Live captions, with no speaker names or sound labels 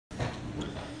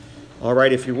All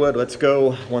right, if you would, let's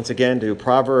go once again to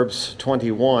Proverbs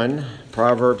 21.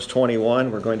 Proverbs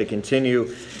 21, we're going to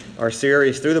continue our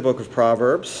series through the book of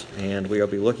Proverbs, and we'll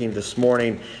be looking this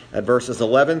morning at verses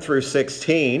 11 through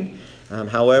 16.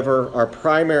 However, our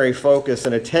primary focus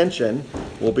and attention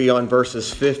will be on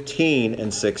verses 15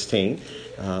 and 16.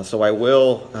 So I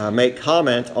will make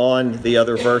comment on the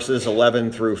other verses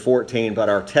 11 through 14, but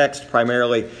our text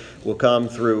primarily will come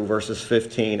through verses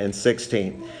 15 and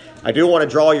 16. I do want to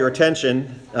draw your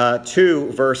attention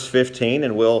to verse 15,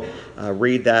 and we'll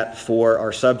read that for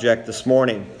our subject this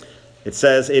morning. It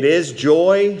says, "It is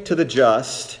joy to the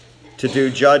just to do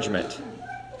judgment,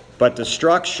 but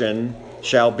destruction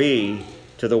shall be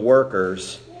to the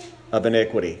workers of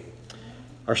iniquity."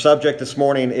 Our subject this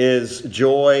morning is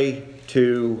joy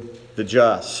to the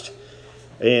just.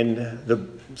 In the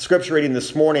scripture reading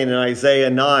this morning in Isaiah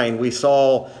 9, we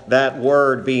saw that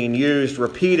word being used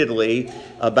repeatedly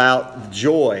about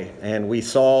joy, and we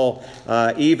saw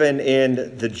even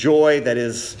in the joy that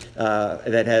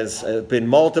has been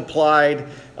multiplied,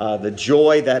 the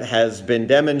joy that has been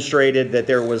demonstrated, that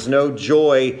there was no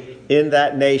joy in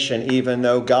that nation, even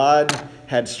though God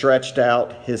had stretched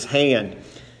out his hand.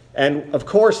 And of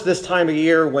course, this time of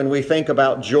year, when we think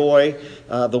about joy,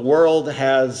 the world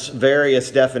has various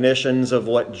definitions of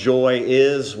what joy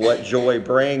is, what joy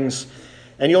brings.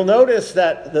 And you'll notice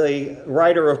that the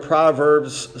writer of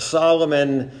Proverbs,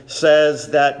 Solomon, says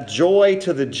that joy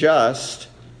to the just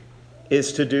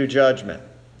is to do judgment.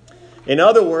 In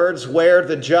other words, where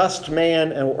the just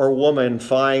man or woman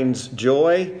finds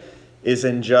joy is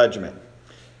in judgment.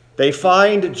 They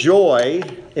find joy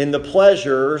in the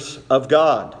pleasures of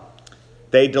God.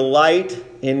 They delight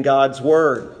in God's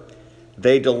word.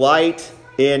 They delight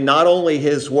in not only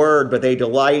his word, but they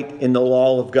delight in the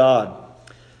law of God.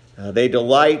 They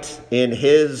delight in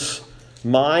his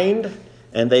mind,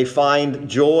 and they find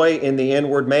joy in the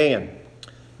inward man.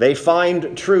 They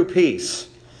find true peace.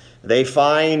 They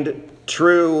find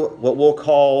true, what we'll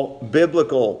call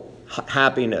biblical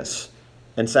happiness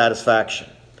and satisfaction.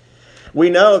 We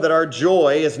know that our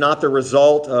joy is not the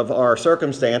result of our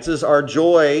circumstances. Our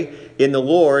joy in the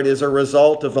Lord is a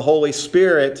result of the Holy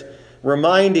Spirit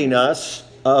reminding us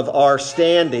of our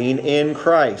standing in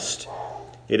Christ.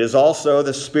 It is also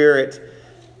the Spirit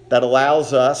that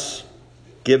allows us,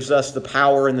 gives us the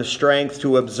power and the strength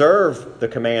to observe the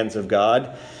commands of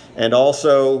God and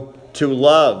also to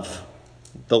love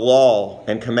the law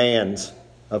and commands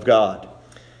of God.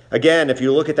 Again, if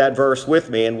you look at that verse with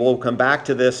me, and we'll come back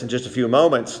to this in just a few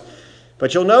moments,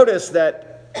 but you'll notice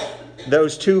that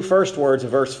those two first words of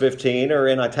verse 15 are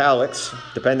in italics,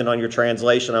 depending on your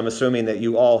translation. I'm assuming that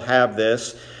you all have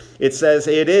this. It says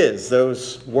 "it is."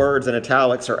 Those words in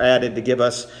italics are added to give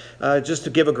us, just to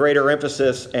give a greater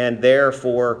emphasis and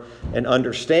therefore an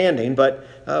understanding. But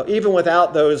even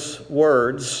without those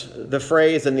words, the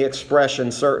phrase and the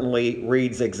expression certainly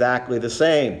reads exactly the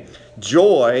same.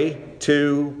 Joy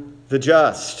to the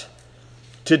just.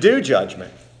 To do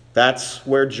judgment. That's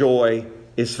where joy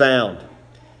is found.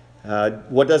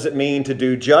 What does it mean to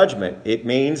do judgment? It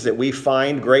means that we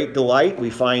find great delight,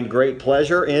 we find great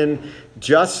pleasure in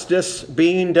justice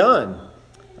being done.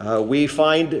 We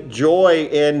find joy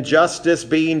in justice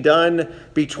being done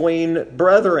between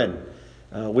brethren.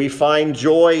 We find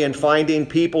joy in finding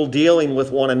people dealing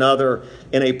with one another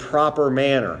in a proper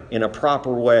manner, in a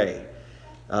proper way.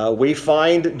 We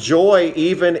find joy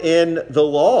even in the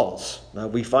laws.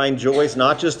 We find joys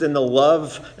not just in the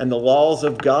love and the laws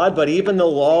of God, but even the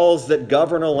laws that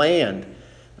govern a land.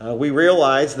 We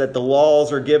realize that the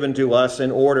laws are given to us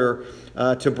in order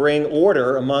to bring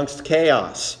order amongst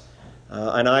chaos.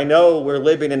 And I know we're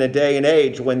living in a day and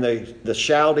age when the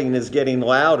shouting is getting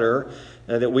louder,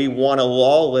 that we want a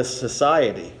lawless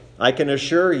society. I can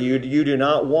assure you, you do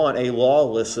not want a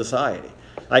lawless society.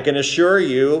 I can assure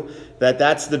you that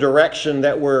that's the direction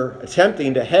that we're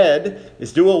attempting to head,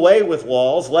 is do away with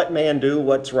laws, let man do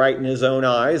what's right in his own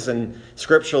eyes. And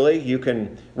scripturally, you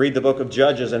can read the book of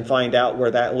Judges and find out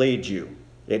where that leads you.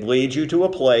 It leads you to a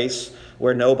place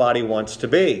where nobody wants to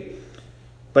be.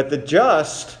 But the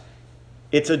just,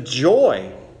 it's a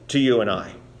joy to you and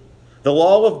I. The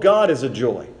law of God is a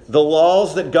joy. The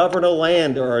laws that govern a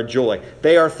land are a joy.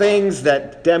 They are things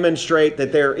that demonstrate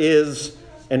that there is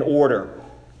an order.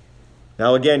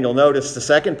 Now again, you'll notice the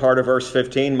second part of verse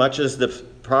 15, much as the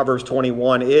Proverbs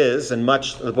 21 is, and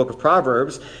much of the book of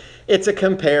Proverbs, it's a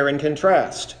compare and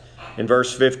contrast. In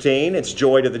verse 15, it's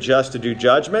joy to the just to do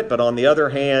judgment, but on the other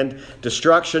hand,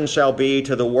 destruction shall be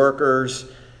to the workers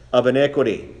of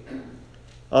iniquity.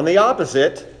 On the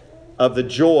opposite of the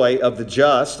joy of the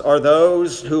just are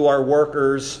those who are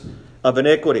workers of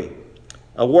iniquity.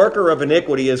 A worker of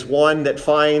iniquity is one that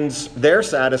finds their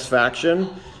satisfaction,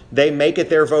 they make it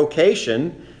their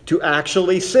vocation to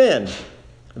actually sin.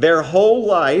 Their whole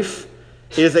life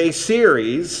is a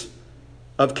series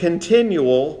of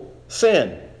continual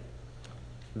sin.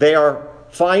 They are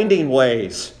finding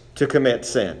ways to commit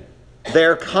sin.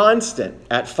 They're constant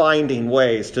at finding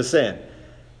ways to sin.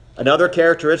 Another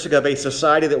characteristic of a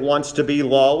society that wants to be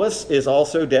lawless is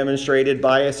also demonstrated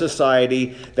by a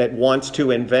society that wants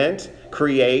to invent,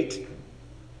 create,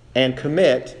 and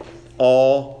commit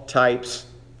all types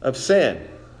of sin.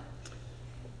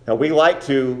 Now, we like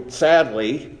to,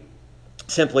 sadly,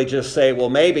 simply just say, well,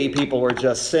 maybe people are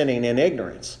just sinning in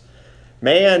ignorance.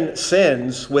 Man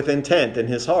sins with intent in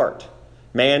his heart.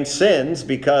 Man sins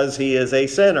because he is a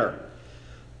sinner.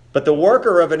 But the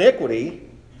worker of iniquity,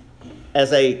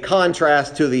 as a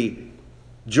contrast to the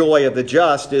joy of the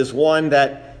just, is one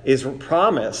that is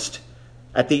promised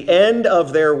at the end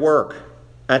of their work,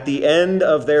 at the end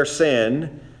of their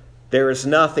sin, there is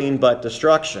nothing but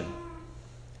destruction.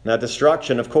 Now,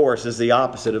 destruction, of course, is the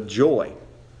opposite of joy.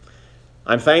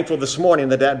 I'm thankful this morning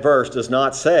that that verse does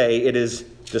not say it is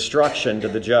destruction to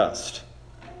the just.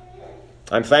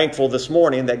 I'm thankful this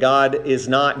morning that God is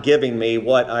not giving me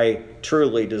what I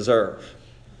truly deserve.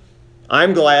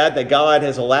 I'm glad that God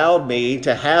has allowed me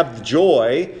to have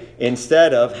joy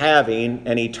instead of having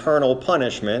an eternal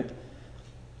punishment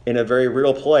in a very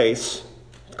real place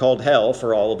called hell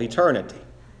for all of eternity.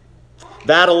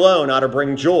 That alone ought to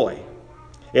bring joy.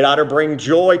 It ought to bring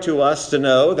joy to us to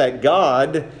know that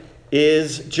God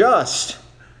is just.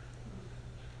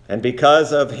 And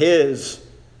because of his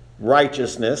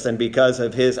righteousness and because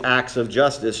of his acts of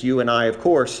justice, you and I, of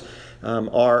course,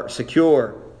 are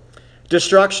secure.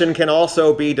 Destruction can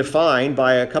also be defined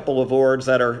by a couple of words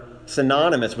that are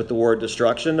synonymous with the word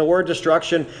destruction. The word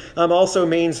destruction also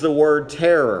means the word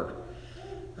terror.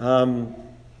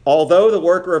 Although the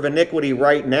worker of iniquity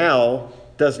right now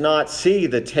does not see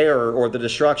the terror or the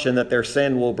destruction that their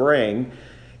sin will bring,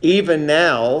 even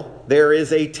now there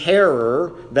is a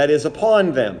terror that is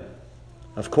upon them.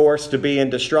 Of course, to be in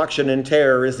destruction and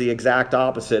terror is the exact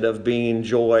opposite of being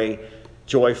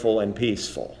joyful and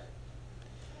peaceful.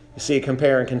 You see,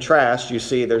 compare and contrast, you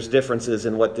see there's differences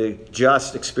in what the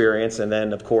just experience and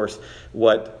then, of course,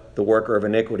 what the worker of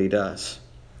iniquity does.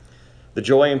 The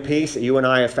joy and peace that you and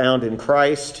I have found in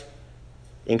Christ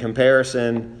in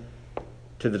comparison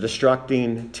to the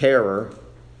destructing terror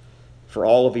for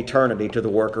all of eternity to the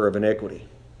worker of iniquity.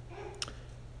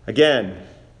 Again,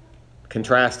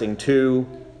 contrasting two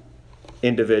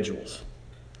individuals.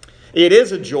 It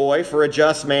is a joy for a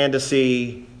just man to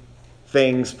see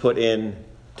things put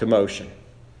into motion.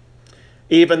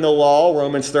 Even the law,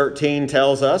 Romans 13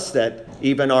 tells us that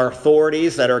even our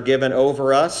authorities that are given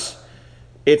over us,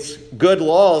 it's good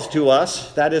laws to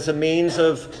us. That is a means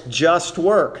of just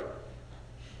work.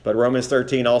 But Romans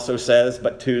 13 also says,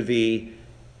 but to the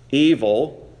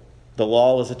evil, the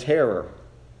law is a terror.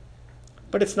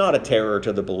 But it's not a terror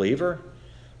to the believer.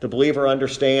 The believer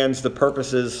understands the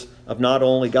purposes of not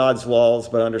only God's laws,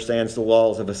 but understands the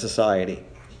laws of a society.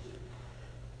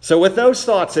 So with those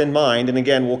thoughts in mind, and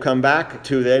again, we'll come back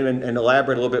to them and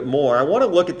elaborate a little bit more, I want to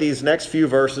look at these next few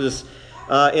verses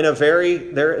in a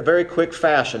very quick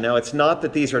fashion. Now, it's not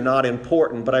that these are not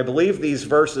important, but I believe these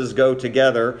verses go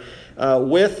together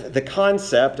with the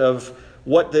concept of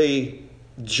what the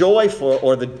joyful,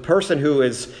 or the person who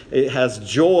has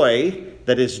joy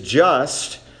that is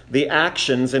just, the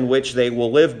actions in which they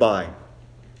will live by.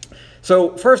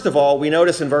 So, first of all, we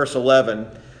notice in verse 11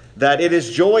 that it is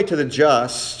joy to the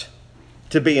just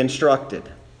to be instructed.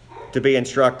 To be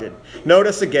instructed.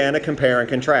 Notice again a compare and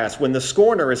contrast. When the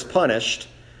scorner is punished,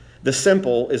 the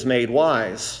simple is made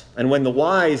wise. And when the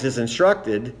wise is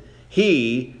instructed,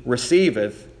 he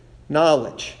receiveth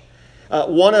knowledge.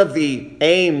 One of the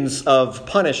aims of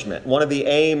punishment, one of the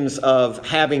aims of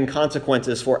having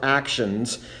consequences for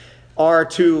actions, are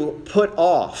to put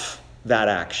off that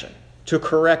action, to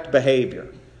correct behavior.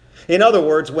 In other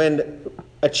words, when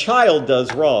a child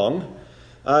does wrong,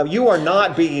 you are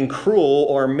not being cruel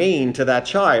or mean to that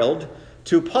child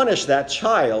to punish that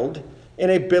child in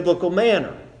a biblical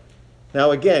manner.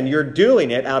 Now again, you're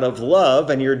doing it out of love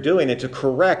and you're doing it to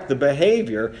correct the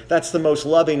behavior. That's the most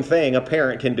loving thing a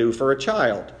parent can do for a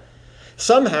child.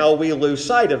 Somehow we lose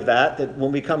sight of that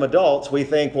when we become adults, we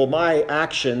think, well, my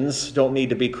actions don't need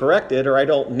to be corrected or I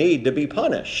don't need to be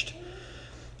punished.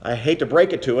 I hate to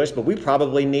break it to us, but we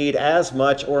probably need as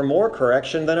much or more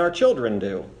correction than our children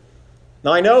do.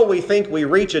 Now, I know we think we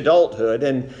reach adulthood,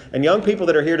 and young people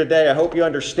that are here today, I hope you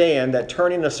understand that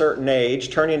turning a certain age,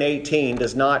 turning 18,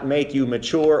 does not make you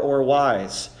mature or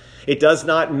wise. It does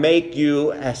not make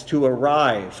you as to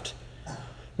arrived.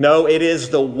 No, it is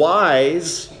the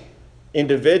wise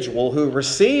individual who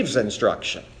receives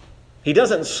instruction. He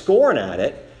doesn't scorn at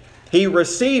it. He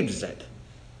receives it.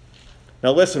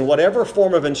 Now listen, whatever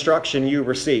form of instruction you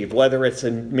receive, whether it's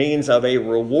in means of a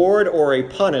reward or a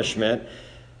punishment,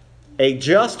 a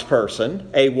just person,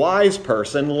 a wise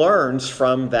person, learns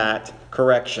from that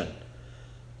correction.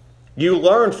 You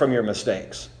learn from your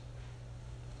mistakes.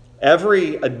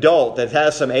 Every adult that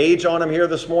has some age on him here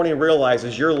this morning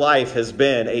realizes your life has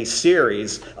been a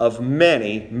series of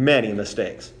many, many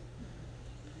mistakes.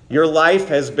 Your life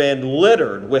has been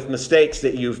littered with mistakes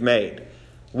that you've made,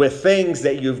 with things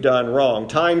that you've done wrong,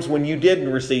 times when you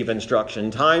didn't receive instruction,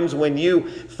 times when you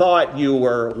thought you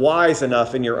were wise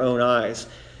enough in your own eyes.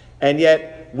 And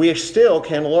yet, we still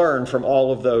can learn from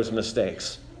all of those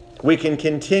mistakes. We can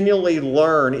continually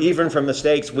learn even from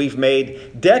mistakes we've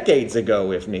made decades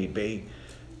ago, if need be.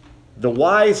 The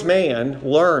wise man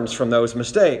learns from those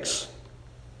mistakes.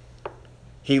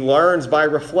 He learns by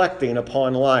reflecting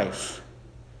upon life.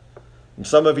 And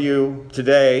some of you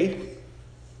today,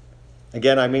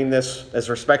 again, I mean this as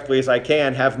respectfully as I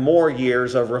can, have more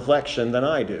years of reflection than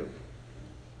I do.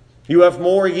 You have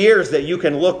more years that you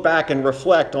can look back and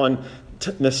reflect on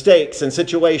mistakes and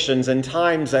situations and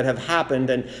times that have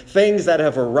happened and things that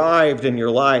have arrived in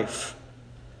your life.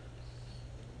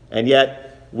 And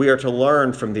yet, we are to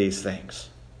learn from these things.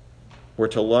 We're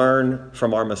to learn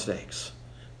from our mistakes.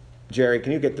 Jerry,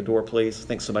 can you get the door, please? I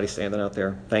think somebody's standing out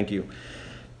there. Thank you.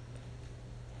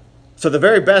 So the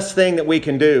very best thing that we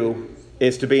can do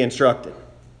is to be instructed.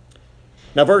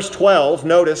 Now, verse 12,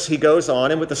 notice he goes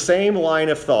on, and with the same line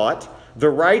of thought, the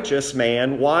righteous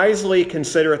man wisely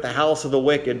considereth the house of the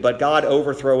wicked, but God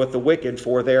overthroweth the wicked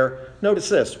for their, notice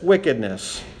this,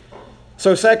 wickedness.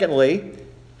 So secondly,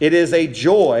 it is a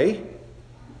joy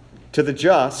to the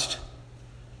just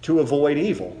to avoid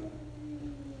evil.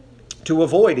 To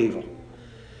avoid evil.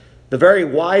 The very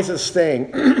wisest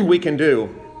thing we can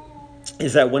do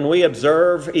is that when we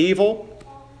observe evil,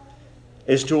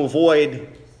 is to avoid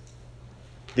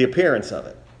the appearance of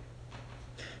it.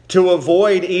 To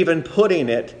avoid even putting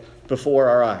it before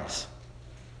our eyes.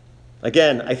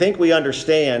 Again, I think we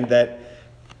understand that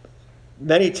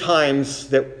many times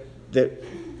that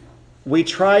we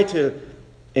try to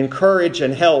encourage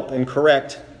and help and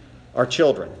correct our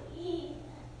children.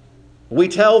 We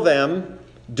tell them,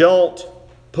 don't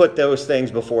put those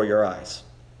things before your eyes.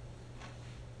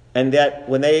 And that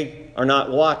when they are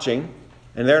not watching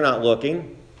and they're not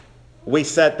looking, we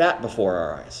set that before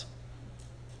our eyes.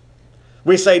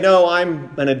 We say, no,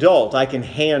 I'm an adult. I can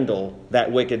handle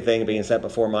that wicked thing being set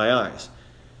before my eyes.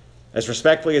 As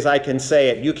respectfully as I can say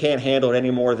it, you can't handle it any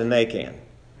more than they can.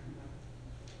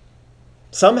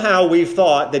 Somehow we've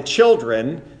thought that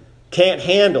children can't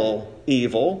handle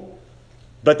evil,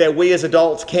 but that we as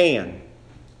adults can.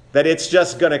 That it's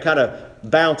just going to kind of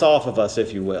bounce off of us,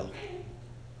 if you will.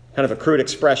 Kind of a crude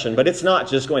expression, but it's not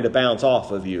just going to bounce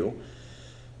off of you.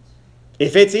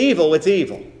 If it's evil, it's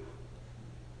evil.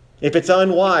 If it's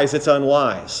unwise, it's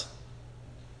unwise.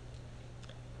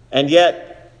 And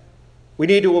yet, we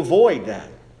need to avoid that.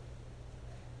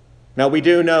 Now, we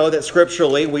do know that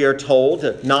scripturally we are told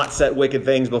to not set wicked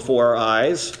things before our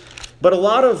eyes. But a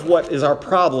lot of what is our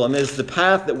problem is the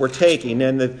path that we're taking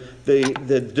and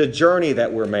the journey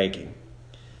that we're making.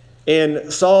 In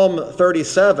Psalm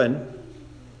 37,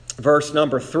 verse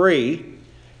number 3,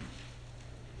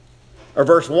 or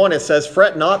verse 1, it says,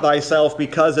 "Fret not thyself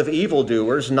because of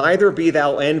evildoers, neither be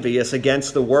thou envious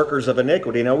against the workers of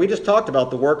iniquity." Now, we just talked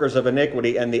about the workers of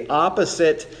iniquity and the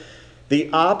opposite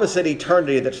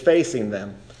eternity that's facing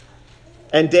them.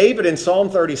 And David in Psalm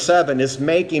 37 is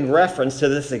making reference to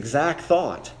this exact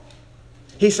thought.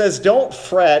 He says, don't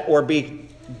fret or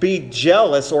be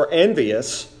jealous or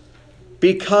envious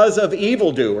because of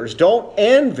evildoers. Don't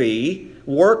envy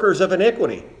workers of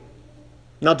iniquity.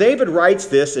 Now, David writes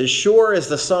this as sure as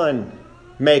the sun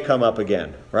may come up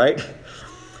again, right?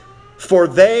 For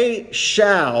they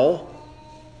shall,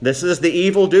 this is the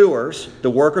evildoers,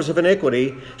 the workers of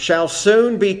iniquity, shall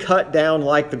soon be cut down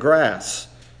like the grass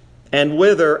and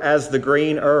wither as the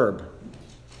green herb.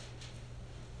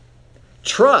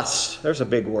 Trust, there's a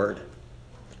big word.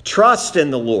 Trust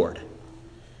in the Lord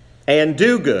and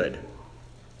do good.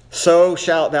 So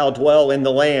shalt thou dwell in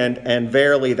the land, and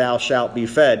verily thou shalt be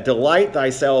fed. Delight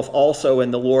thyself also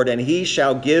in the Lord, and he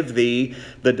shall give thee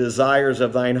the desires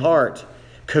of thine heart.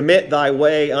 Commit thy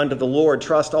way unto the Lord.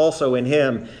 Trust also in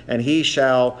him, and he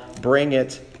shall bring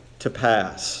it to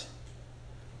pass.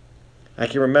 I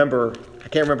can't remember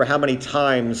how many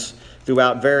times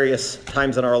throughout various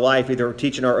times in our life, either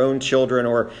teaching our own children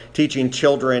or teaching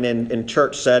children in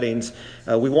church settings.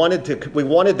 We wanted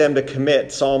them to commit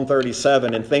Psalm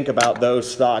 37 and think about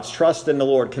those thoughts. Trust in the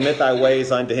Lord, commit thy ways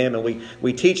unto him. And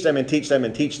we teach them and teach them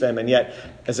and teach them. And yet,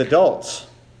 as adults,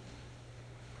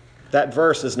 that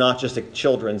verse is not just a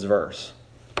children's verse.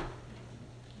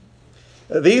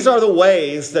 These are the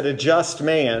ways that a just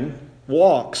man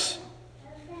walks.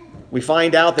 We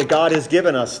find out that God has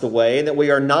given us the way, and that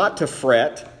we are not to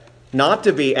fret, not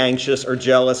to be anxious or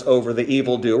jealous over the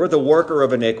evildoer, the worker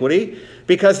of iniquity,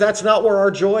 because that's not where our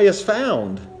joy is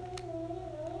found.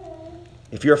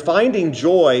 If you're finding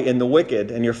joy in the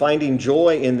wicked and you're finding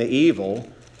joy in the evil,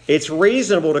 it's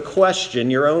reasonable to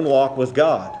question your own walk with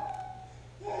God.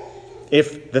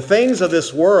 If the things of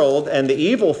this world and the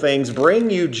evil things bring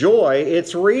you joy,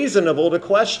 it's reasonable to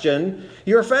question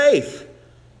your faith.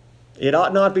 It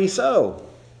ought not be so.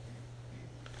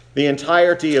 The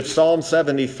entirety of Psalm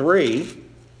 73,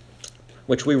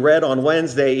 which we read on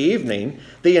Wednesday evening,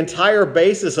 the entire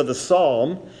basis of the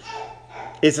psalm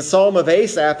is a psalm of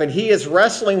Asaph, and he is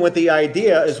wrestling with the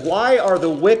idea is why are the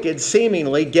wicked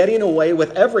seemingly getting away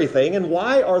with everything, and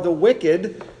why are the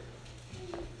wicked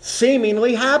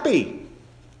seemingly happy?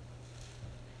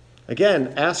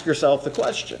 Again, ask yourself the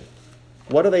question.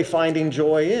 What are they finding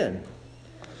joy in?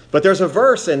 But there's a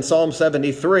verse in Psalm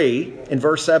 73, in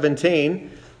verse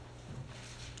 17.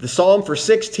 The psalm for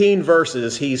 16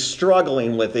 verses, he's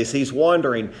struggling with this. He's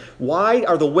wondering, why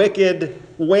are the wicked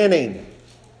winning?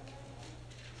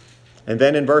 And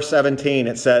then in verse 17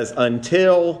 it says,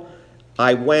 until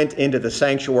I went into the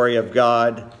sanctuary of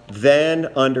God, then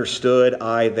understood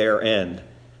I their end.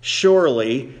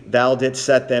 Surely thou didst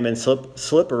set them in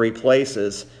slippery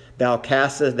places. Thou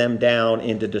castest them down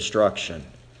into destruction.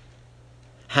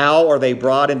 How are they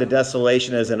brought into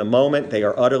desolation as in a moment? They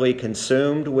are utterly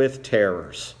consumed with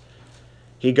terrors.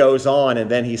 He goes on,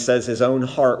 and then he says his own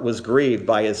heart was grieved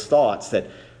by his thoughts that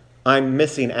I'm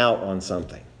missing out on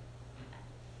something.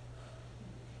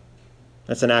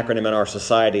 That's an acronym in our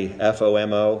society,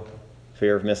 FOMO,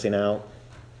 fear of missing out.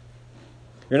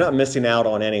 You're not missing out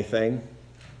on anything.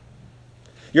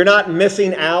 You're not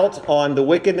missing out on the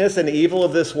wickedness and evil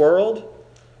of this world.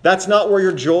 That's not where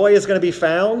your joy is going to be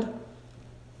found.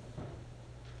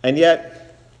 And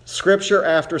yet, Scripture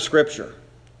after Scripture,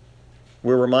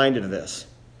 we're reminded of this.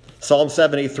 Psalm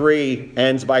 73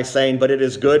 ends by saying, but it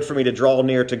is good for me to draw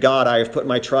near to God. I have put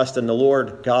my trust in the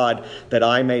Lord God, that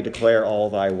I may declare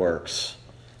all thy works.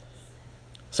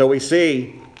 So we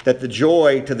see that the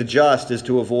joy to the just is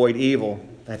to avoid evil.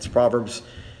 That's Proverbs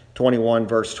 21,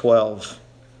 verse 12.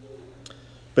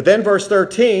 But then verse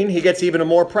 13, he gets even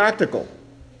more practical.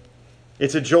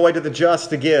 It's a joy to the just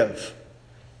to give.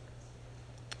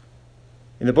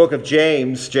 In the book of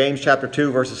James chapter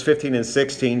 2, verses 15 and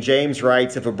 16, James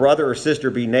writes, if a brother or sister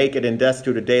be naked and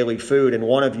destitute of daily food, and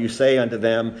one of you say unto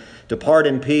them, depart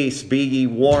in peace, be ye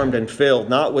warmed and filled,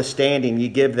 notwithstanding ye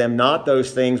give them not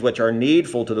those things which are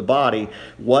needful to the body,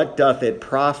 what doth it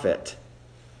profit?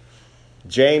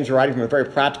 James, writing from a very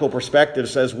practical perspective,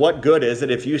 says, what good is it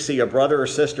if you see a brother or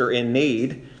sister in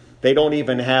need, they don't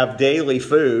even have daily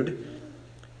food,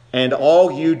 and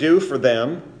all you do for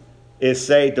them is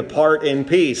say, depart in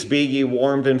peace, be ye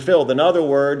warmed and filled. In other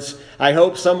words, I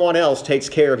hope someone else takes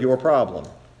care of your problem.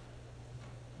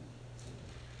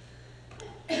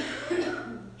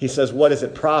 He says, what does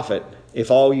it profit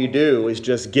if all you do is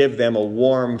just give them a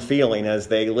warm feeling as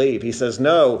they leave? He says,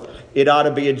 no, it ought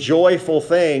to be a joyful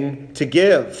thing to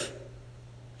give.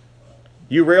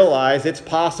 You realize it's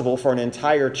possible for an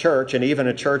entire church, and even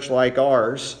a church like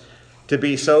ours, to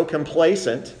be so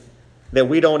complacent that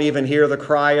we don't even hear the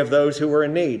cry of those who are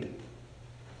in need.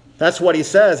 That's what he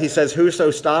says. He says,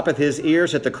 whoso stoppeth his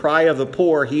ears at the cry of the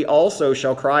poor, he also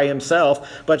shall cry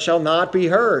himself, but shall not be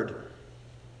heard.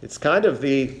 It's kind of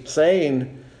the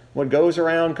saying, what goes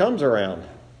around comes around.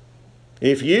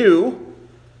 If you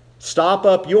stop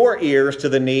up your ears to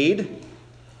the need,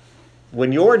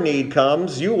 when your need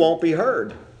comes, you won't be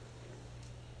heard.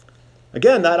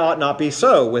 Again, that ought not be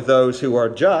so with those who are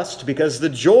just, because the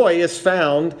joy is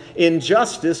found in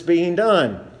justice being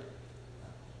done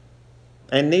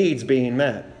and needs being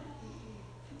met.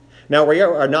 Now, we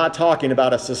are not talking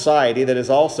about a society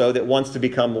that wants to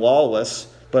become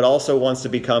lawless, but also wants to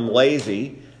become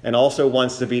lazy, and also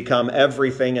wants to become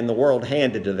everything in the world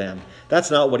handed to them.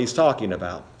 That's not what he's talking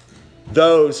about.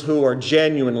 Those who are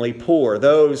genuinely poor,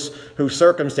 those whose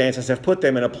circumstances have put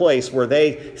them in a place where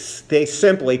they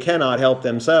simply cannot help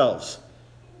themselves.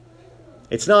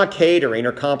 It's not catering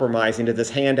or compromising to this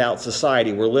handout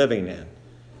society we're living in.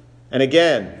 And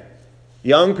again,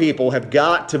 young people have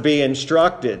got to be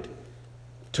instructed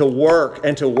to work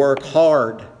and to work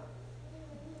hard.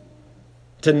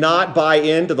 To not buy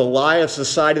into the lie of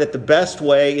society that the best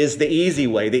way is the easy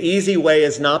way. The easy way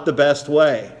is not the best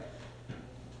way.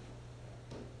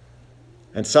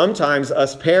 And sometimes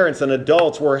us parents and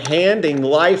adults, we're handing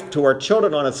life to our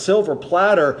children on a silver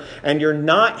platter, and you're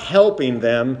not helping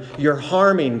them, you're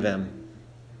harming them.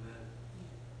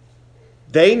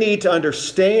 They need to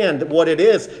understand what it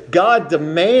is. God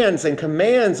demands and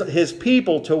commands His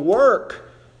people to work.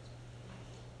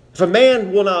 If a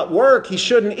man will not work, he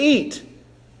shouldn't eat.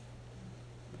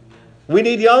 We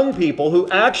need young people who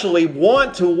actually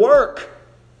want to work.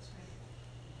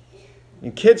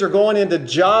 And kids are going into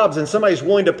jobs and somebody's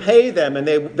willing to pay them, and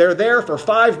they're there for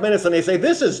 5 minutes and they say,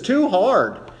 "This is too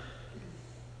hard."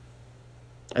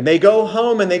 And they go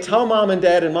home and they tell mom and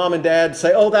dad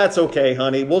say, "Oh, that's okay,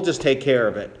 honey. We'll just take care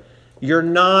of it." You're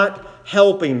not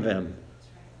helping them.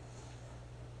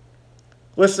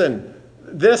 Listen,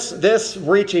 this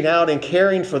reaching out and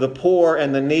caring for the poor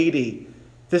and the needy,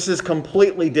 this is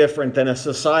completely different than a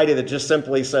society that just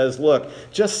simply says, "Look,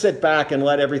 just sit back and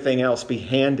let everything else be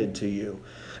handed to you."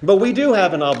 But we do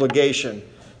have an obligation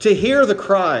to hear the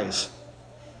cries.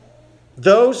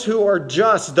 Those who are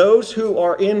just, those who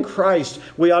are in Christ,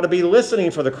 we ought to be listening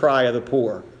for the cry of the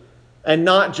poor and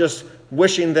not just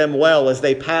wishing them well as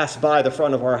they pass by the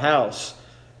front of our house,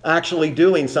 actually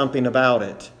doing something about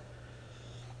it.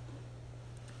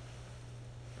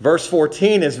 Verse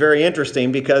 14 is very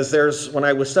interesting because when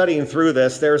I was studying through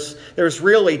this, there's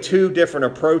really two different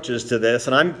approaches to this.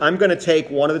 And I'm going to take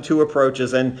one of the two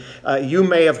approaches, and you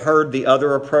may have heard the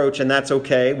other approach, and that's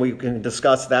okay. We can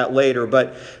discuss that later.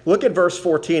 But look at verse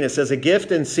 14. It says, "A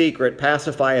gift in secret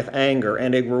pacifieth anger,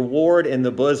 and a reward in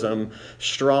the bosom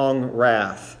strong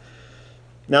wrath."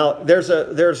 Now, there's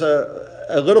a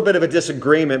little bit of a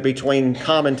disagreement between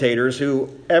commentators who,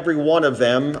 every one of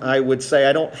them, I would say,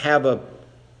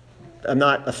 I'm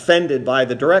not offended by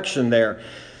the direction there.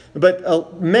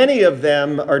 But many of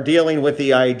them are dealing with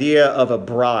the idea of a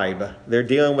bribe. They're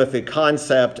dealing with the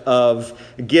concept of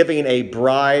giving a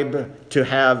bribe to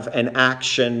have an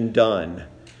action done.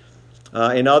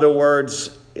 In other words,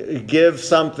 give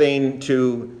something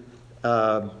to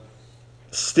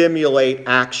stimulate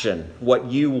action, what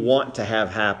you want to have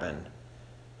happen.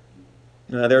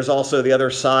 There's also the other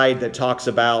side that talks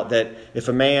about that if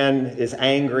a man is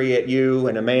angry at you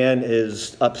and a man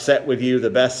is upset with you, the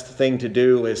best thing to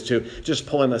do is to just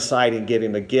pull him aside and give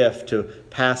him a gift to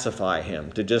pacify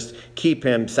him, to just keep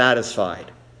him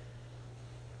satisfied.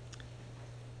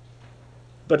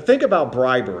 But think about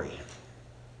bribery.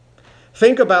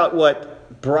 Think about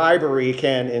what bribery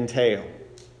can entail.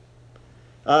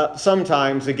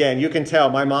 Sometimes, again, you can tell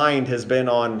my mind has been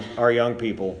on our young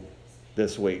people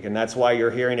this week. And that's why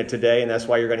you're hearing it today, and that's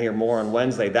why you're going to hear more on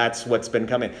Wednesday. That's what's been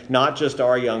coming. Not just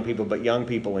our young people, but young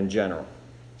people in general.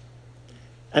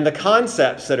 And the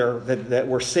concepts that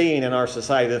we're seeing in our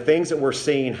society, the things that we're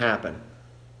seeing happen,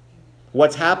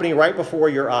 what's happening right before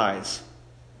your eyes.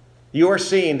 You are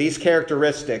seeing these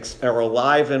characteristics are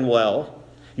alive and well.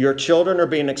 Your children are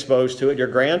being exposed to it. Your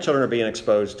grandchildren are being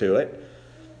exposed to it.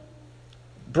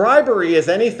 Bribery is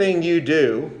anything you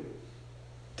do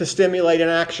to stimulate an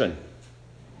action.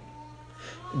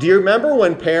 Do you remember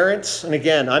when parents, and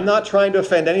again, I'm not trying to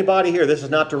offend anybody here. This is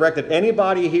not directed at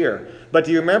anybody here. But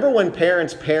do you remember when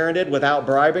parents parented without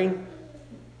bribing?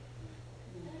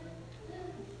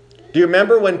 Do you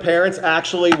remember when parents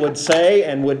actually would say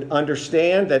and would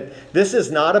understand that this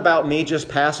is not about me just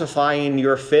pacifying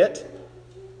your fit?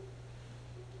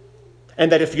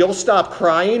 And that if you'll stop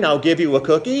crying, I'll give you a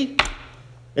cookie?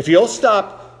 If you'll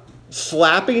stop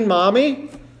slapping mommy,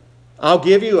 I'll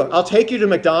take you to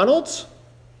McDonald's?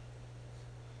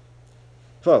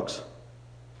 Folks,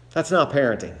 that's not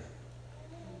parenting.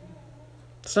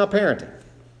 It's not parenting.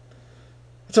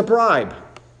 It's a bribe.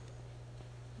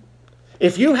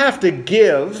 If you have to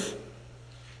give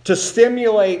to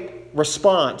stimulate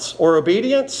response or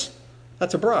obedience,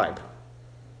 that's a bribe.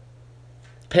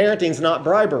 Parenting's not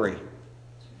bribery.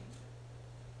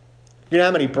 You know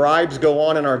how many bribes go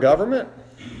on in our government?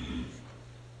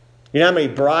 You know how many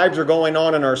bribes are going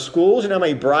on in our schools? You know how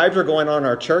many bribes are going on in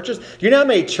our churches? Do you know how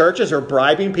many churches are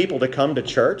bribing people to come to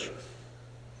church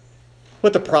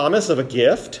with the promise of a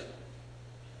gift?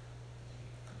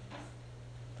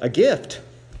 A gift.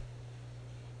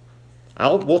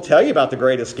 We'll tell you about the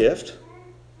greatest gift.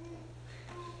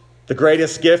 The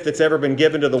greatest gift that's ever been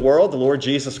given to the world, the Lord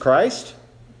Jesus Christ.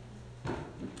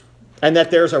 And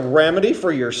that there's a remedy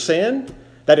for your sin.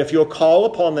 That if you'll call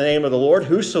upon the name of the Lord,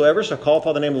 whosoever shall call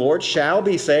upon the name of the Lord shall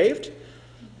be saved.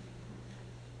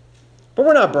 But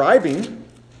we're not bribing.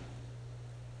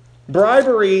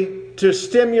 Bribery to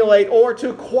stimulate or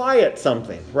to quiet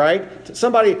something, right?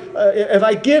 Somebody, if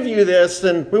I give you this,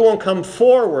 then we won't come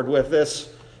forward with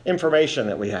this information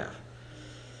that we have.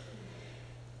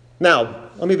 Now,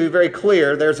 let me be very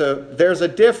clear. There's a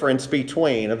difference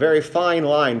between, a very fine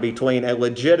line between a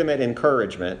legitimate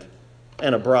encouragement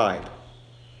and a bribe.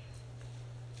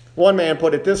 One man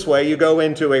put it this way: you go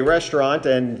into a restaurant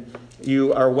and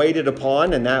you are waited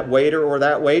upon, and that waiter or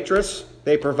that waitress,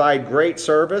 they provide great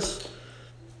service.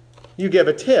 You give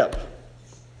a tip.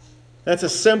 That's a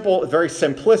simple, very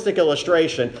simplistic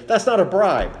illustration. That's not a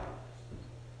bribe.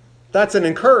 That's an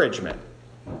encouragement.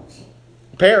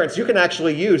 Parents, you can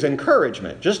actually use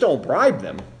encouragement. Just don't bribe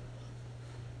them.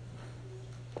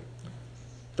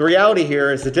 The reality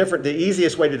here is the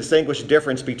easiest way to distinguish the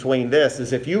difference between this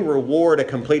is if you reward a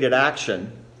completed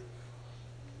action,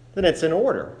 then it's in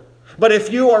order. But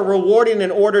if you are rewarding in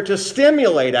order to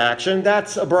stimulate action,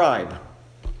 that's a bribe.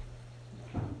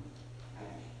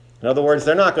 In other words,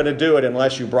 they're not going to do it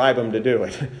unless you bribe them to do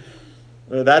it.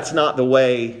 That's not the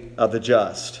way of the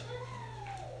just.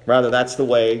 Rather, that's the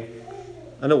way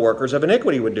and the workers of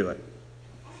iniquity would do it.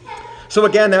 So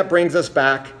again, that brings us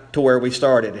back to where we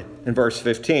started in verse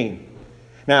 15.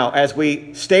 Now, as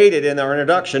we stated in our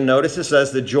introduction, notice it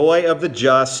says the joy of the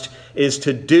just is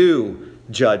to do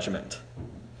judgment.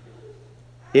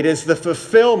 It is the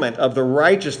fulfillment of the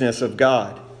righteousness of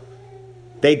God.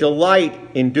 They delight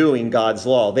in doing God's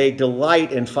law. They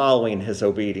delight in following His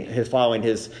obedience, following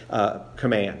His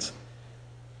commands.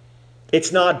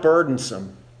 It's not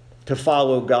burdensome to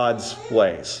follow God's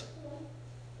ways.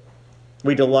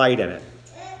 We delight in it.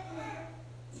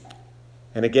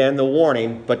 And again, the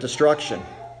warning, but destruction.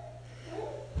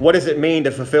 What does it mean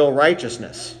to fulfill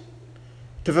righteousness?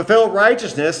 To fulfill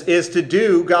righteousness is to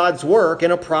do God's work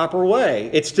in a proper way.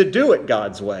 It's to do it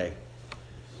God's way.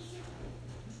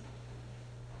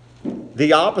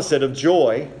 The opposite of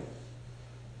joy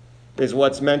is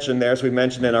what's mentioned there, as we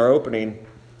mentioned in our opening.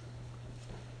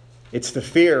 It's the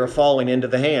fear of falling into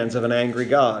the hands of an angry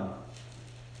God.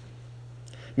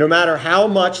 No matter how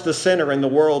much the sinner in the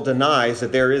world denies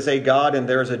that there is a God and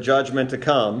there is a judgment to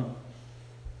come,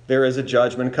 there is a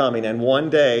judgment coming. And one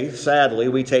day, sadly,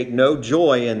 we take no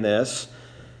joy in this.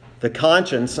 The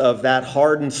conscience of that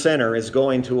hardened sinner is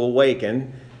going to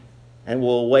awaken, and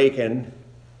will awaken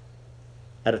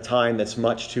at a time that's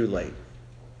much too late.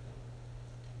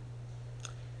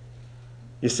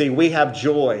 You see, we have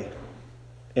joy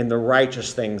in the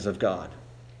righteous things of God,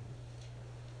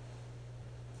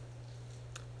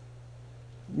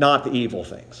 not the evil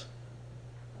things.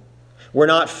 We're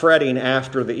not fretting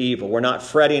after the evil. We're not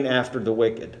fretting after the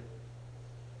wicked.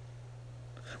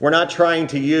 We're not trying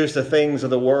to use the things of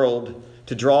the world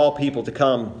to draw people to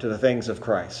come to the things of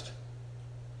Christ,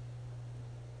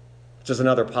 which is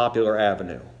another popular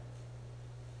avenue.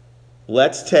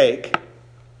 Let's take,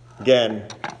 again,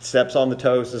 steps on the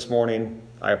toes this morning.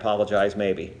 I apologize,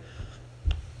 maybe.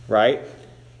 Right?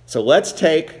 So let's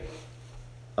take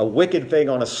a wicked thing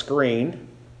on a screen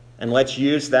and let's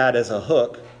use that as a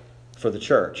hook for the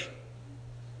church.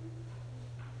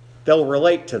 They'll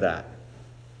relate to that.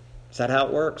 Is that how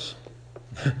it works?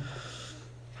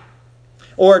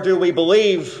 Or do we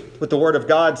believe what the Word of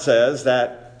God says,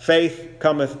 that faith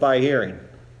cometh by hearing?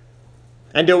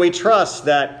 And do we trust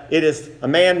that a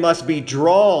man must be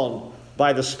drawn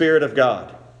by the Spirit of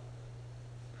God?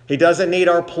 He doesn't need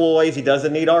our ploys. He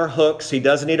doesn't need our hooks. He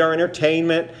doesn't need our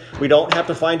entertainment. We don't have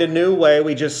to find a new way.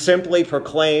 We just simply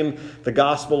proclaim the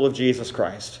gospel of Jesus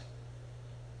Christ.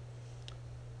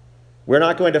 We're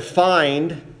not going to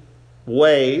find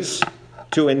ways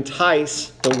to entice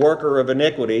the worker of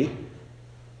iniquity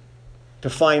to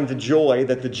find the joy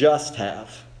that the just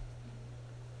have.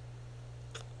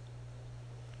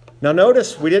 Now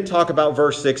notice we didn't talk about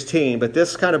verse 16, but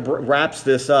this kind of wraps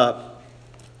this up.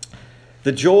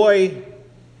 The joy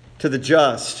to the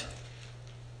just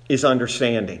is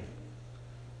understanding.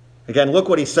 Again, look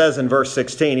what he says in verse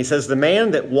 16. He says, "The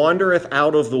man that wandereth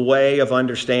out of the way of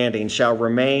understanding shall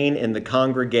remain in the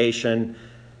congregation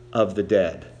of the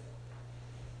dead."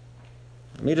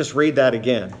 Let me just read that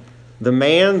again. "The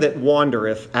man that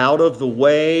wandereth out of the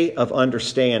way of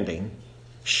understanding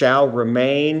shall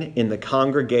remain in the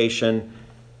congregation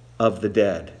of the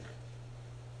dead."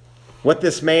 What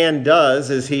this man does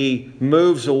is he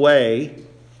moves away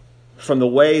from the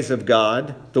ways of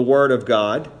God, the Word of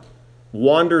God,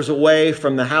 wanders away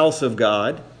from the house of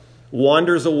God,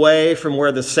 wanders away from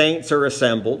where the saints are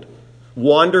assembled,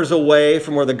 wanders away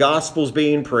from where the gospel's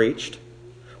being preached,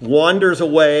 wanders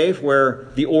away where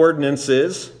the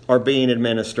ordinances are being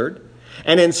administered.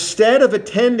 And instead of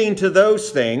attending to those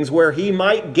things where he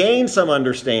might gain some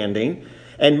understanding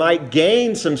and might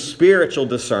gain some spiritual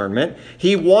discernment,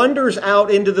 he wanders out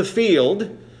into the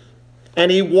field and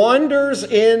he wanders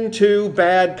into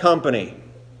bad company.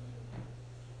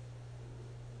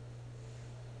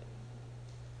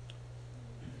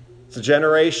 So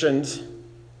generations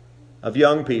of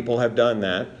young people have done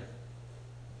that.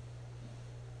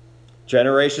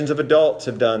 Generations of adults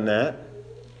have done that.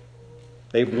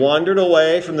 They've wandered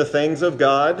away from the things of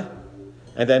God,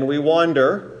 and then we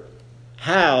wonder,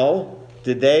 how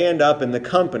did they end up in the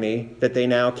company that they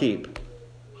now keep?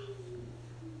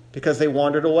 Because they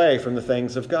wandered away from the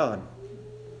things of God.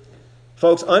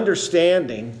 Folks,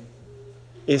 understanding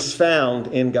is found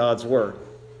in God's Word.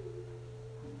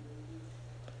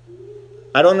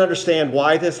 I don't understand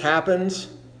why this happens,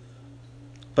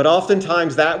 but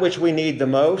oftentimes that which we need the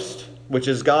most, which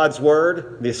is God's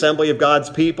Word, the assembly of God's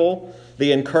people,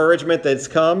 the encouragement that's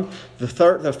come,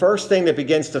 the first thing that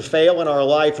begins to fail in our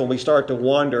life when we start to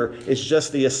wander is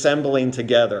just the assembling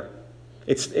together.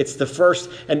 It's the first,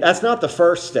 and that's not the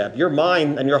first step. Your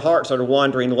mind and your heart started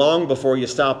wandering long before you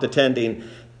stopped attending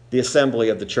the assembly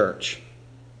of the church.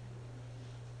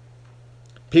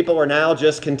 People are now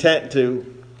just content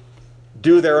to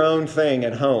do their own thing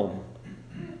at home.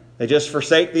 They just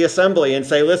forsake the assembly and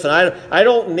say, listen, I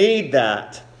don't need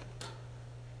that.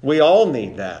 We all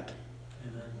need that.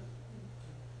 Amen.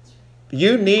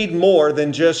 You need more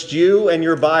than just you and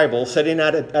your Bible sitting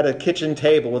at a kitchen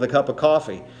table with a cup of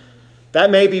coffee. That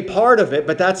may be part of it,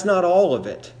 but that's not all of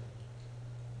it.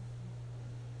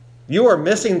 You are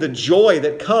missing the joy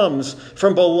that comes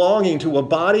from belonging to a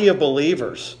body of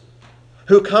believers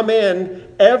who come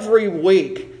in every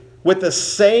week with the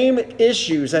same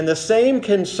issues and the same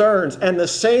concerns and the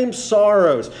same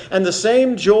sorrows and the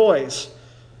same joys.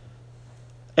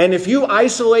 And if you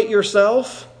isolate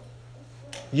yourself,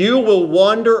 you will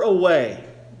wander away.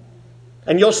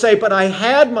 And you'll say, but I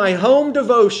had my home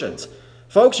devotions.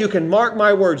 Folks, you can mark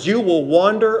my words, you will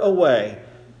wander away.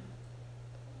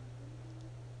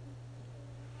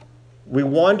 We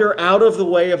wander out of the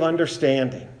way of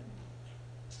understanding.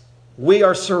 We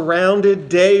are surrounded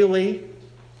daily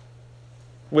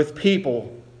with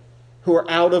people who are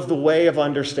out of the way of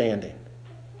understanding.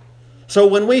 So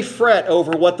when we fret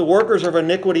over what the workers of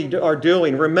iniquity are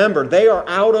doing, remember, they are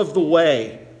out of the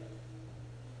way.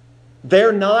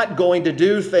 They're not going to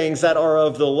do things that are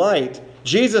of the light.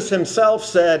 Jesus himself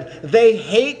said, they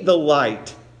hate the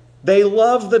light. They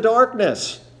love the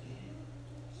darkness.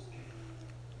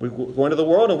 We go into the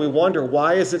world and we wonder,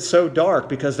 why is it so dark?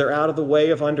 Because they're out of the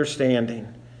way of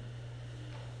understanding.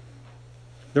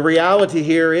 The reality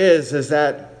here is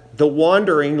that the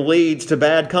wandering leads to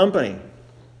bad company.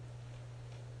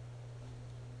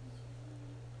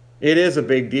 It is a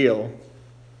big deal.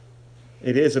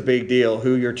 It is a big deal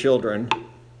who your children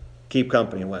keep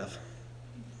company with.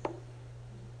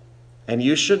 And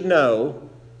you should know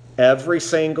every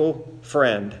single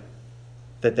friend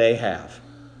that they have.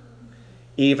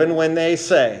 Even when they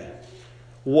say,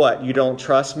 what, you don't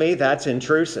trust me? That's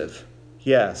intrusive.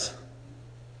 Yes.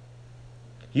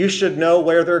 You should know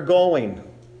where they're going.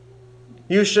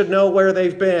 You should know where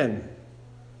they've been.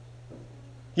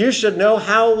 You should know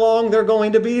how long they're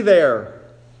going to be there.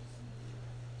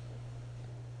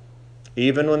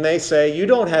 Even when they say, you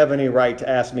don't have any right to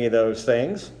ask me those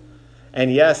things.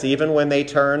 And yes, even when they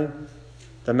turn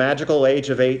the magical age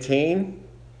of 18,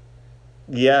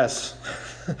 yes,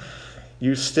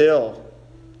 you still.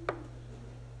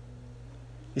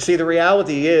 You see, the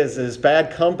reality is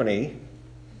bad company,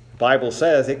 the Bible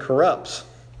says, it corrupts.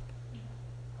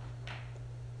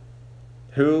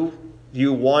 Who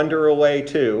you wander away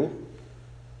to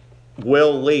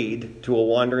will lead to a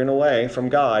wandering away from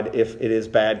God if it is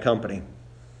bad company.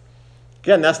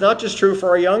 Again, that's not just true for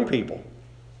our young people.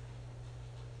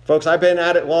 Folks, I've been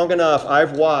at it long enough.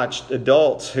 I've watched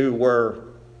adults who were,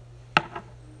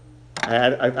 I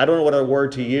don't know what other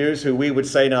word to use, who we would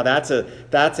say, now that's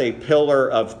a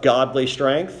pillar of godly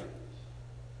strength.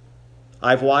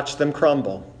 I've watched them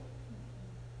crumble.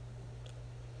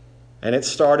 And it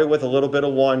started with a little bit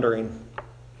of wandering.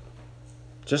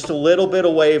 Just a little bit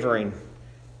of wavering.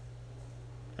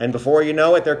 And before you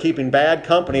know it, they're keeping bad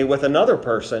company with another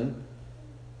person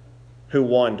who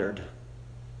wandered.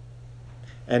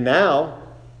 And now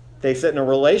they sit in a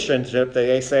relationship,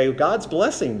 they say, God's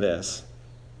blessing this.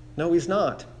 No, he's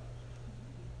not.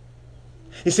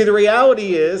 You see, the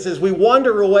reality is we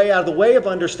wander away out of the way of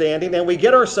understanding and we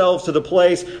get ourselves to the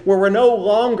place where we're no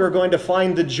longer going to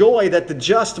find the joy that the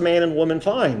just man and woman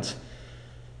finds.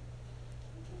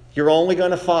 You're only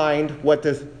going to find what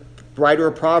the writer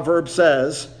of Proverbs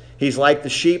says. He's like the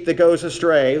sheep that goes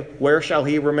astray. Where shall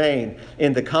he remain?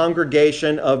 In the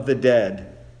congregation of the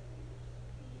dead.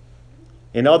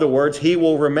 In other words, he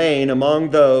will remain among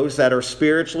those that are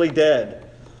spiritually dead,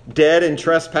 dead in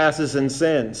trespasses and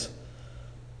sins,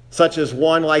 such as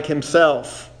one like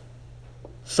himself,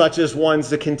 such as ones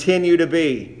to continue to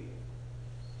be,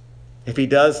 if he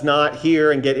does not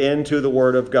hear and get into the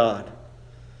Word of God.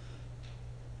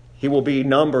 He will be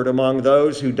numbered among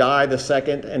those who die the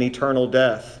second and eternal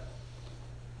death.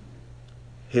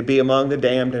 He'll be among the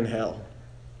damned in hell.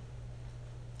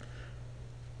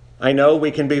 I know we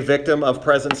can be victim of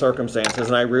present circumstances,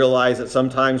 and I realize that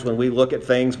sometimes when we look at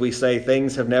things, we say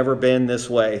things have never been this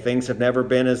way. Things have never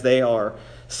been as they are.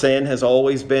 Sin has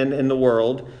always been in the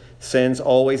world. Sin's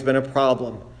always been a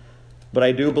problem. But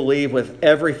I do believe with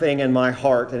everything in my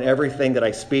heart and everything that I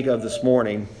speak of this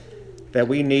morning that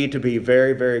we need to be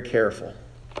very, very careful.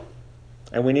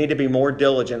 And we need to be more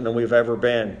diligent than we've ever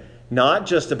been. Not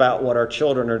just about what our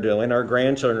children are doing, our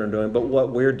grandchildren are doing, but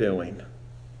what we're doing.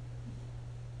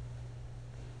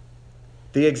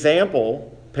 The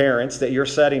example, parents, that you're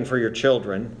setting for your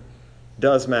children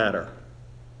does matter.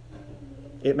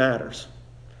 It matters.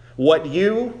 What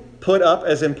you put up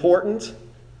as important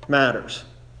matters.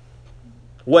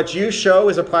 What you show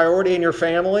as a priority in your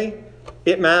family,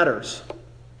 it matters.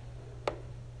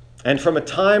 And from a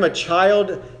time a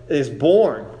child is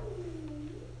born,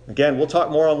 again, we'll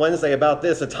talk more on Wednesday about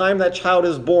this, the time that child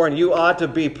is born, you ought to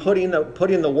be putting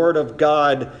the Word of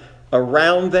God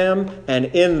around them and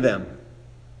in them.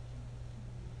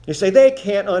 You say, they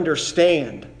can't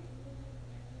understand.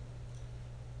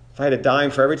 If I had a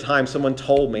dime for every time someone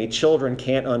told me children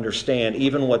can't understand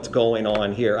even what's going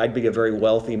on here, I'd be a very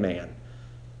wealthy man.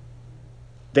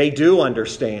 They do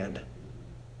understand.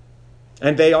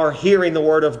 And they are hearing the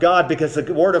Word of God, because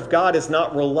the Word of God is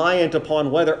not reliant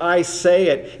upon whether I say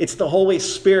it. It's the Holy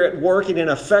Spirit working in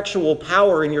effectual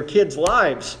power in your kids'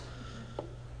 lives.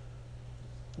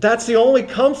 That's the only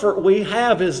comfort we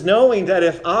have, is knowing that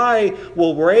if I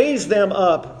will raise them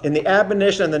up in the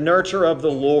admonition and the nurture of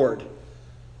the Lord,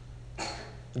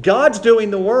 God's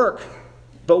doing the work,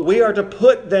 but we are to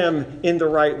put them in the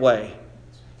right way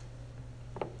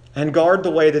and guard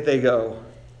the way that they go.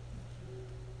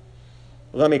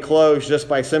 Let me close just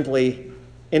by simply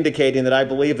indicating that I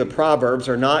believe the Proverbs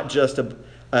are not just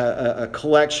a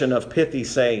collection of pithy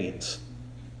sayings.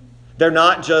 They're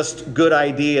not just good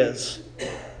ideas.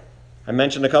 I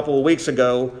mentioned a couple of weeks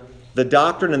ago, the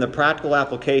doctrine and the practical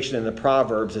application in the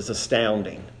Proverbs is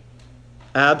astounding.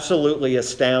 Absolutely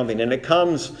astounding. And it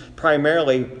comes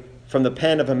primarily from the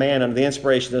pen of a man under the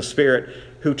inspiration of the Spirit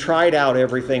who tried out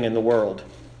everything in the world.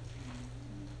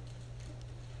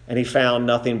 And he found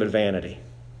nothing but vanity.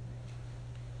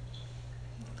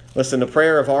 Listen, the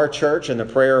prayer of our church and the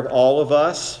prayer of all of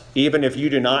us, even if you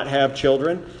do not have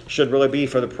children, should really be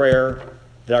for the prayer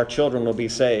that our children will be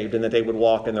saved and that they would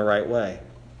walk in the right way.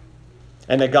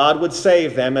 And that God would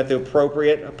save them at the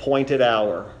appropriate appointed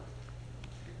hour.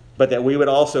 But that we would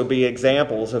also be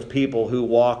examples of people who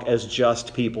walk as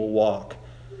just people walk,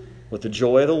 with the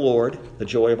joy of the Lord, the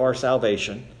joy of our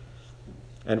salvation,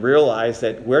 and realize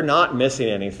that we're not missing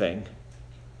anything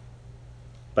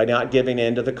by not giving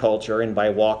in to the culture and by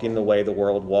walking the way the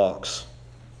world walks.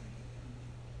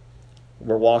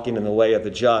 We're walking in the way of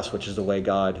the just, which is the way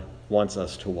God wants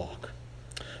us to walk.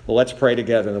 Well, let's pray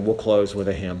together, and we'll close with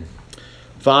a hymn.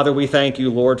 Father, we thank you,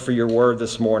 Lord, for your word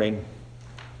this morning.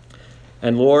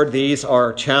 And Lord, these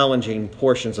are challenging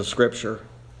portions of Scripture.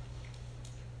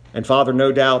 And Father,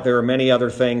 no doubt there are many other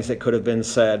things that could have been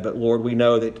said, but Lord, we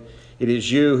know that it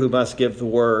is you who must give the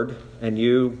word, and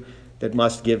you that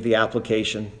must give the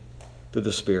application through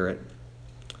the Spirit.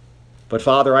 But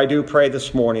Father, I do pray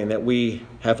this morning that we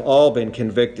have all been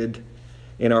convicted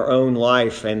in our own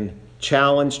life and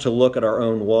challenged to look at our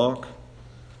own walk,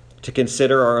 to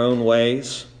consider our own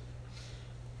ways,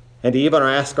 and to even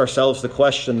ask ourselves the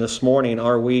question this morning,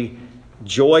 are we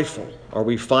joyful? Are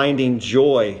we finding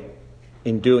joy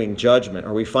in doing judgment?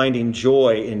 Are we finding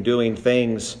joy in doing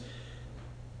things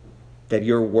that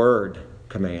your word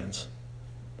commands?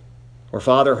 Or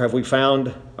Father, have we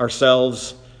found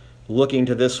ourselves looking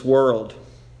to this world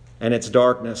and its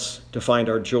darkness to find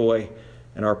our joy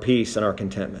and our peace and our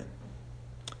contentment?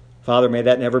 Father, may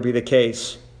that never be the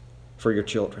case for your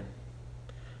children.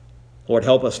 Lord,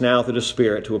 help us now through the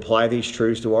Spirit to apply these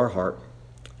truths to our heart.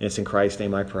 And it's in Christ's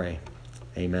name I pray.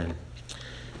 Amen.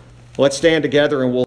 Let's stand together and we'll